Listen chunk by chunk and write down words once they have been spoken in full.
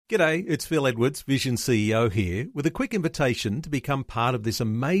G'day, it's Phil Edwards, Vision CEO here, with a quick invitation to become part of this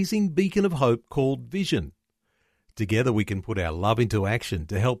amazing beacon of hope called Vision. Together we can put our love into action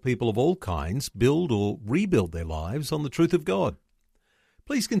to help people of all kinds build or rebuild their lives on the truth of God.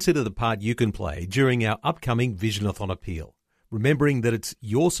 Please consider the part you can play during our upcoming Visionathon appeal, remembering that it's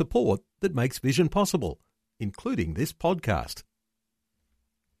your support that makes Vision possible, including this podcast.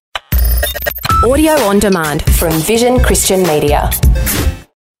 Audio on demand from Vision Christian Media.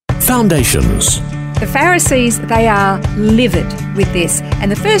 Foundations. The Pharisees, they are livid with this.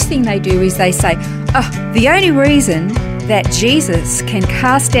 And the first thing they do is they say, the only reason that Jesus can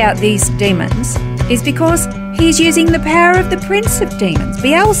cast out these demons is because he's using the power of the prince of demons,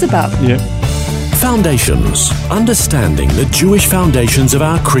 Beelzebub. Yeah. Foundations. Understanding the Jewish foundations of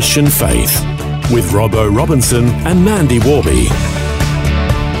our Christian faith. With Robbo Robinson and Mandy Warby.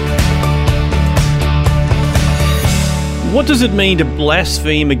 What does it mean to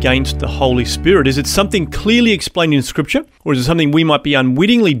blaspheme against the Holy Spirit? Is it something clearly explained in Scripture, or is it something we might be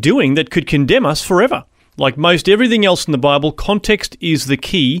unwittingly doing that could condemn us forever? Like most everything else in the Bible, context is the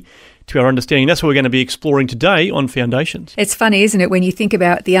key to our understanding. That's what we're going to be exploring today on Foundations. It's funny, isn't it, when you think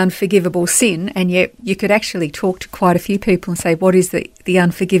about the unforgivable sin, and yet you could actually talk to quite a few people and say, what is the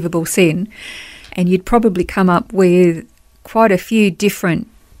unforgivable sin? And you'd probably come up with quite a few different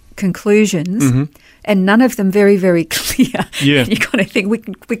conclusions. Mm-hmm. And none of them very, very clear. Yeah. You kind of think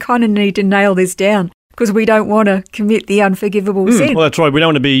we kind of need to nail this down because we don't want to commit the unforgivable sin. Well, that's right. We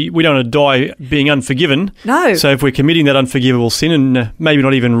don't want to die being unforgiven. No. So if we're committing that unforgivable sin and maybe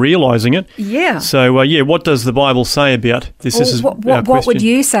not even realising it. Yeah. So what does the Bible say about this? This is what would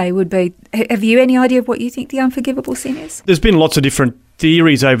you say would be? Have you any idea of what you think the unforgivable sin is? There's been lots of different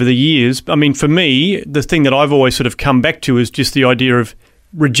theories over the years. I mean, for me, the thing that I've always sort of come back to is just the idea of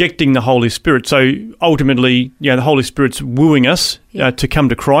rejecting the Holy Spirit. So ultimately, the Holy Spirit's wooing us to come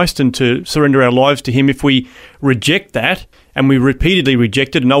to Christ and to surrender our lives to Him. If we reject that, and we repeatedly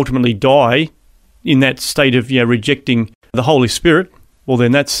reject it and ultimately die in that state of rejecting the Holy Spirit, well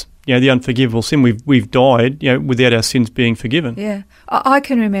then that's the unforgivable sin. We've died without our sins being forgiven. Yeah, I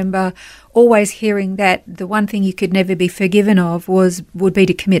can remember always hearing that the one thing you could never be forgiven of would be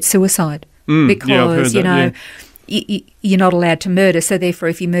to commit suicide because you're not allowed to murder, so therefore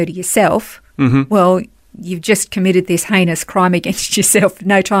if you murder yourself, well, you've just committed this heinous crime against yourself,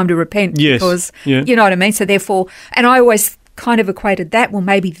 no time to repent because, you know what I mean? So therefore, and I always kind of equated that, well,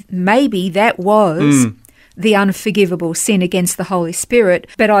 maybe that was the unforgivable sin against the Holy Spirit,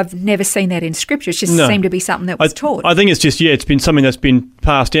 but I've never seen that in Scripture. It just seemed to be something that was taught. I think it's just, it's been something that's been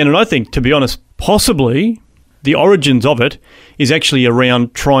passed down, and I think, to be honest, possibly the origins of it is actually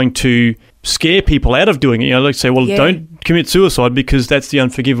around trying to scare people out of doing it. Like say, don't commit suicide because that's the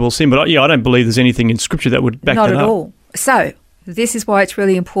unforgivable sin. But I don't believe there's anything in Scripture that would back that up. Not at all. So this is why it's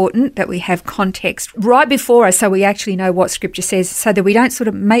really important that we have context right before us so we actually know what Scripture says, so that we don't sort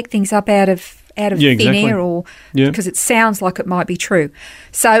of make things up out of thin air or because it sounds like it might be true.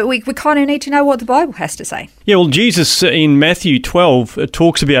 So we kind of need to know what the Bible has to say. Yeah, well, Jesus in Matthew 12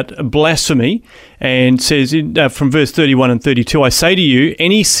 talks about blasphemy and says from verse 31 and 32, I say to you,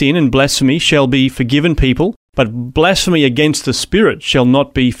 any sin and blasphemy shall be forgiven people, but blasphemy against the Spirit shall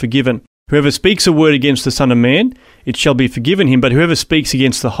not be forgiven. Whoever speaks a word against the Son of Man, it shall be forgiven him, but whoever speaks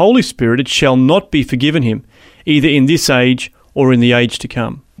against the Holy Spirit, it shall not be forgiven him, either in this age or in the age to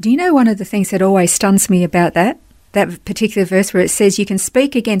come. Do you know one of the things that always stuns me about that particular verse where it says you can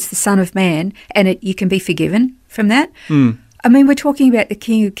speak against the Son of Man and you can be forgiven from that? I mean, we're talking about the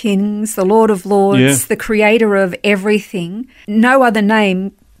King of Kings, the Lord of Lords, the Creator of everything. No other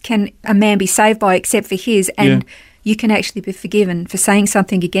name can a man be saved by except for His, and you can actually be forgiven for saying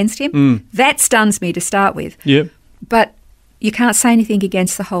something against Him. That stuns me to start with. But you can't say anything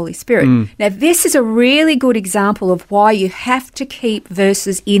against the Holy Spirit. Now, this is a really good example of why you have to keep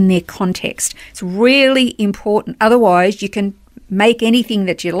verses in their context. It's really important. Otherwise, you can make anything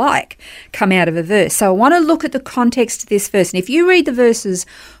that you like come out of a verse. So I want to look at the context of this verse. And if you read the verses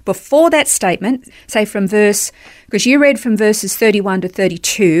before that statement, say because you read from verses 31 to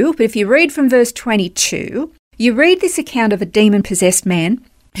 32, but if you read from verse 22, you read this account of a demon-possessed man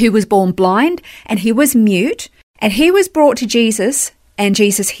who was born blind and he was mute, and he was brought to Jesus and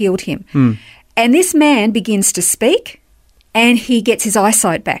Jesus healed him. And this man begins to speak and he gets his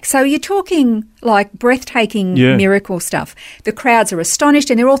eyesight back. So you're talking like breathtaking miracle stuff. The crowds are astonished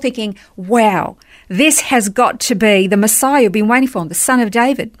and they're all thinking, wow, this has got to be the Messiah we've been waiting for, the Son of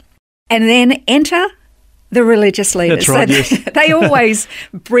David. And then enter the religious leaders. That's right, they always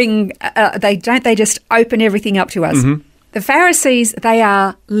bring, they just open everything up to us. The Pharisees, they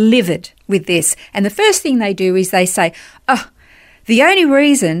are livid with this. And the first thing they do is they say, The only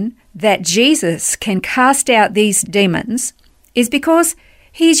reason that Jesus can cast out these demons is because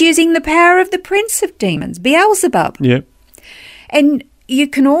he's using the power of the prince of demons, Beelzebub. Yeah. And you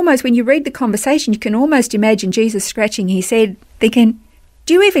can almost, when you read the conversation, you can almost imagine Jesus scratching his head thinking,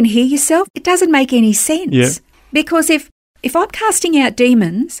 do you even hear yourself? It doesn't make any sense. Yeah. Because if I'm casting out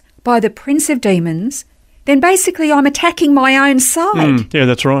demons by the prince of demons, then basically I'm attacking my own side. Yeah,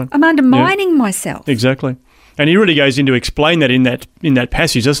 that's right. I'm undermining myself. Exactly. And he really goes in to explain that in that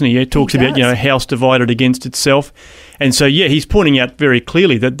passage, doesn't he? He talks about, a house divided against itself. And so, he's pointing out very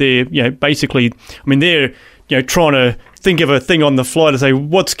clearly that they're, basically, they're, trying to think of a thing on the fly to say,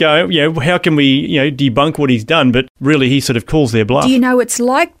 what's going, how can we, debunk what he's done? But really, he sort of calls their bluff. Do you know, it's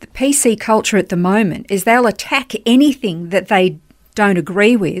like the PC culture at the moment, is they'll attack anything that they don't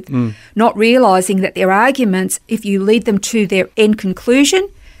agree with, not realising that their arguments, if you lead them to their end conclusion,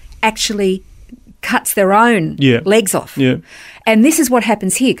 actually cuts their own legs off. Yeah. And this is what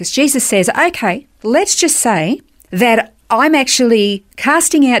happens here, because Jesus says, okay, let's just say that I'm actually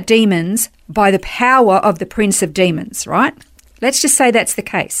casting out demons by the power of the prince of demons, right? Let's just say that's the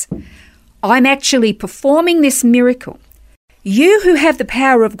case. I'm actually performing this miracle. You who have the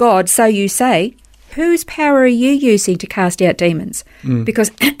power of God, so you say, whose power are you using to cast out demons?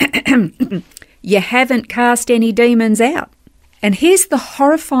 Because you haven't cast any demons out. And here's the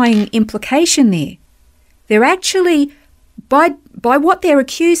horrifying implication there. They're actually, by what they're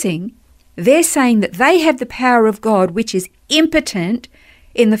accusing, they're saying that they have the power of God, which is impotent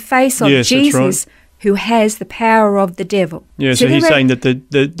in the face of Jesus, who has the power of the devil. Yeah, so he's saying that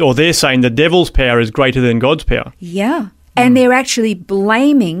they're saying the devil's power is greater than God's power. Yeah, and they're actually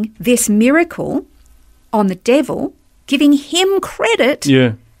blaming this miracle on the devil, giving him credit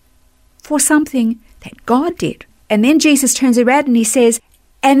for something that God did. And then Jesus turns around and he says,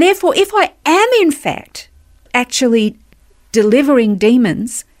 and therefore, if I am in fact actually delivering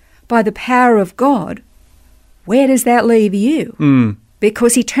demons by the power of God, where does that leave you?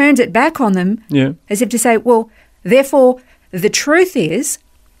 Because he turns it back on them as if to say, well, therefore, the truth is,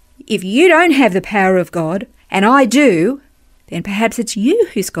 if you don't have the power of God and I do, then perhaps it's you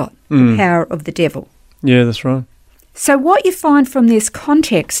who's got the power of the devil. Yeah, that's right. So what you find from this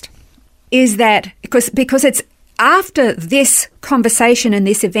context is that, because it's after this conversation and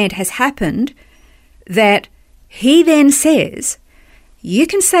this event has happened, that he then says, you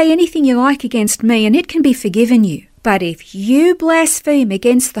can say anything you like against me and it can be forgiven you. But if you blaspheme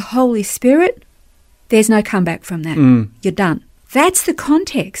against the Holy Spirit, there's no comeback from that. You're done. That's the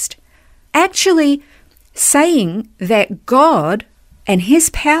context. Actually saying that God and his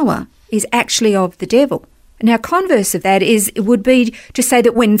power is actually of the devil. Now, converse of that would be to say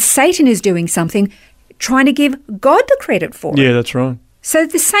that when Satan is doing something, trying to give God the credit for it. Yeah, that's right. So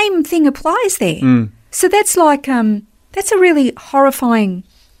the same thing applies there. So that's like, that's a really horrifying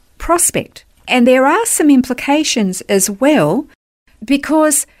prospect. And there are some implications as well,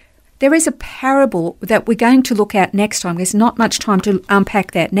 because there is a parable that we're going to look at next time. There's not much time to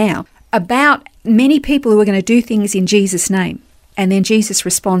unpack that now, about many people who are going to do things in Jesus' name. And then Jesus'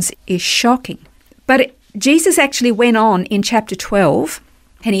 response is shocking. But Jesus actually went on in chapter 12,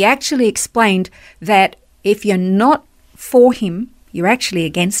 and he actually explained that if you're not for him, you're actually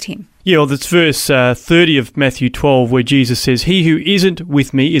against him. Yeah, well, that's verse 30 of Matthew 12, where Jesus says, "He who isn't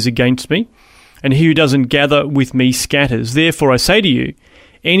with me is against me, and he who doesn't gather with me scatters. Therefore I say to you,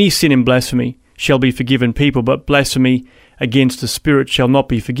 any sin and blasphemy shall be forgiven people, but blasphemy against the Spirit shall not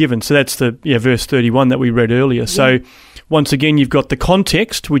be forgiven." So that's the verse 31 that we read earlier. Yeah. So once again, you've got the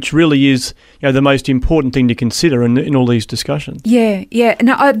context, which really is the most important thing to consider in all these discussions. Yeah.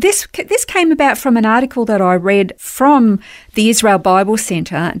 Now, this came about from an article that I read from the Israel Bible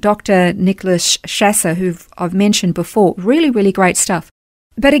Centre, Dr. Nicholas Shasser, who I've mentioned before. Really, really great stuff.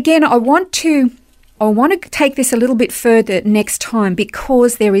 But again, I want to take this a little bit further next time,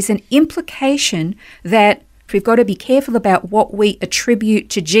 because there is an implication that we've got to be careful about what we attribute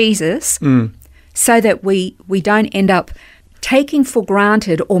to Jesus, so that we don't end up taking for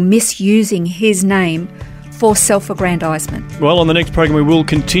granted or misusing his name for self-aggrandizement. Well, on the next program we will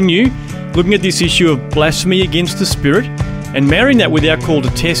continue looking at this issue of blasphemy against the Spirit and marrying that with our call to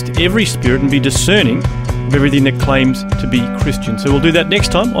test every spirit and be discerning of everything that claims to be Christian. So we'll do that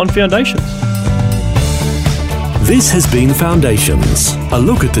next time on Foundations. This has been Foundations, a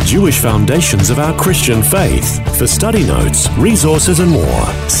look at the Jewish foundations of our Christian faith. For study notes, resources and more,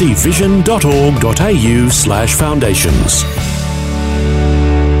 see vision.org.au/foundations.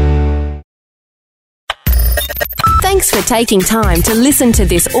 Thanks for taking time to listen to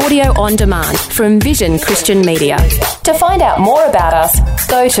this audio on demand from Vision Christian Media. To find out more about us,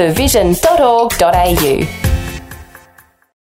 go to vision.org.au.